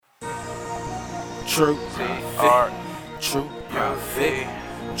True, R, true, V,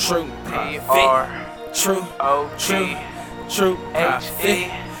 true, PR, true, OG, true, HE.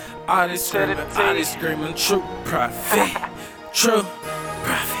 all this screaming, true prophet, true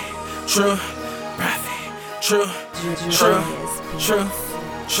prophet, true prophet, true, true,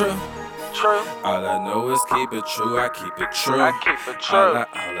 true. True. All I know is keep it true, I keep it true. I keep it true. All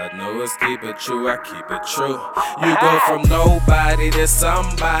I know is keep it true, I keep it true. You go from nobody to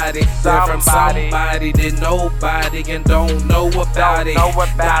somebody, then from somebody to nobody, and don't know about it.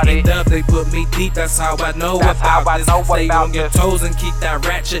 End up, they put me deep, that's how I know about this. Stay on your toes and keep that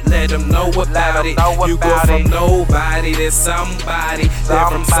ratchet, let them know about it. You go from nobody to somebody, then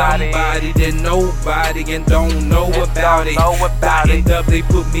from somebody to nobody, and don't know about it. End up, they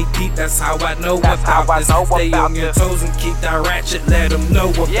put me deep, that's how I know about this. Stay on your toes and keep that ratchet, let them know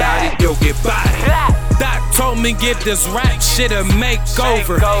about it. You'll get body. Doc told me give this rap shit a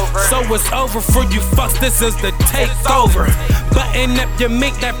makeover. So it's over for you fucks, this is the takeover. Button up your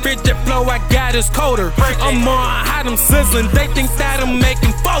mink, that frigid flow I got is colder. I'm more hot, I'm sizzling, they think that I'm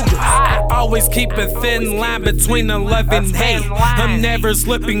making folders. I always keep a thin line between the love and hate. I'm never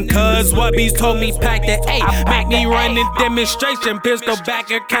slipping cuz Wubbies told me pack the 8. Make me run in demonstration, pistol back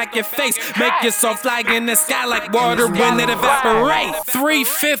and crack your face. Make yourself fly in the sky like water when it evaporates.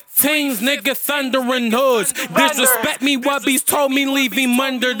 315s, nigga, thundering hoods. Disrespect me, Wubbies told me leave him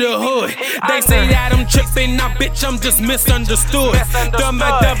under the hood. They say that I'm tripping, nah bitch, I'm just misunderstood. Done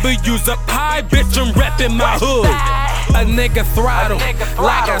my W's up high, bitch, I'm reppin' my hood. A nigga throttle,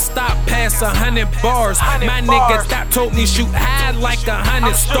 like I stopped past 100 bars. My niggas that told me shoot high like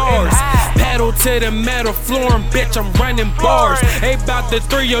 100 stars. Pedal to the metal floor, and bitch, I'm running bars. They bout to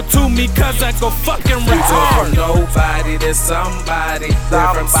 302 me cause I go fucking retard. You go from nobody to somebody,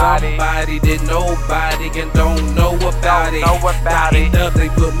 then from somebody to nobody, and don't know about it. End up, they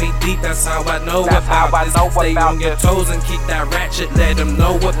put me deep, that's how I know about this. Stay on your toes and keep that ratchet, let them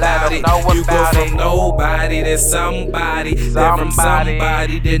know about it. You go from nobody to somebody, then from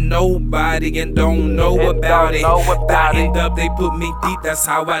somebody to nobody, and don't know about it. End up, they put me deep, that's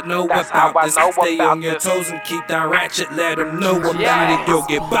how I know about this. Stay on your toes and keep that ratchet, let them know about it. You'll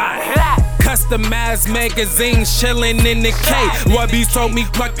get body. Customized magazines chillin' in the K. Wubbies told me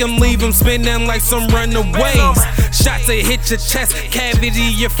pluck and leave them spinning like some runaways. Shots that hit your chest,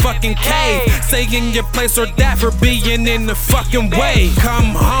 cavity, your fucking cave. Stay in your place or die for being in the fucking way.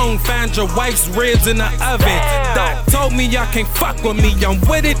 Come home, find your wife's ribs in the oven. Doc told me y'all can't fuck with me, I'm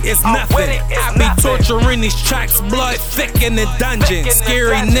with it, it's nothing. I be torturing these tracks, blood thick in the dungeon.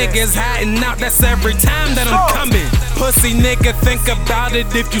 Scary niggas hiding out, that's every time that I'm coming. Pussy nigga, think about it,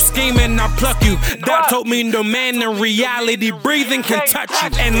 if you scheming, I'll pluck you. Doc told me no man in reality breathing can touch you.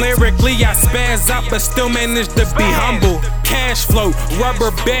 And lyrically I spaz out but still manage to be humble. Cash flow,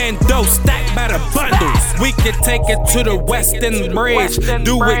 rubber band dough stacked by the bundles. We could take it to the Western Bridge,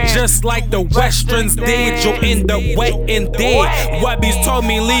 do it just like the Westerns did. You'll end up wet and dead. Wubbies told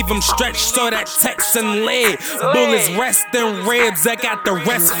me leave them stretched so that Texan lead. Bullets rest in ribs, I got the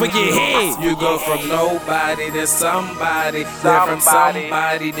rest for your head. You go from nobody to somebody, then from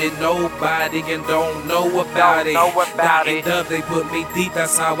somebody to nobody, and don't know about it. End up, they put me deep,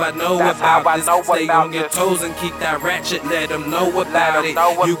 that's how I know about this. Stay on your toes and keep that ratchet, let them know about it.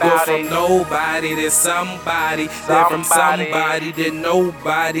 You go from nobody to somebody, then from somebody to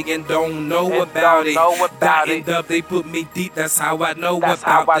nobody, and don't know about it. End up, they put me deep, that's how I know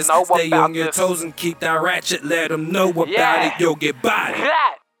about this. Stay on your toes and keep that ratchet, let them know about it. You'll get body.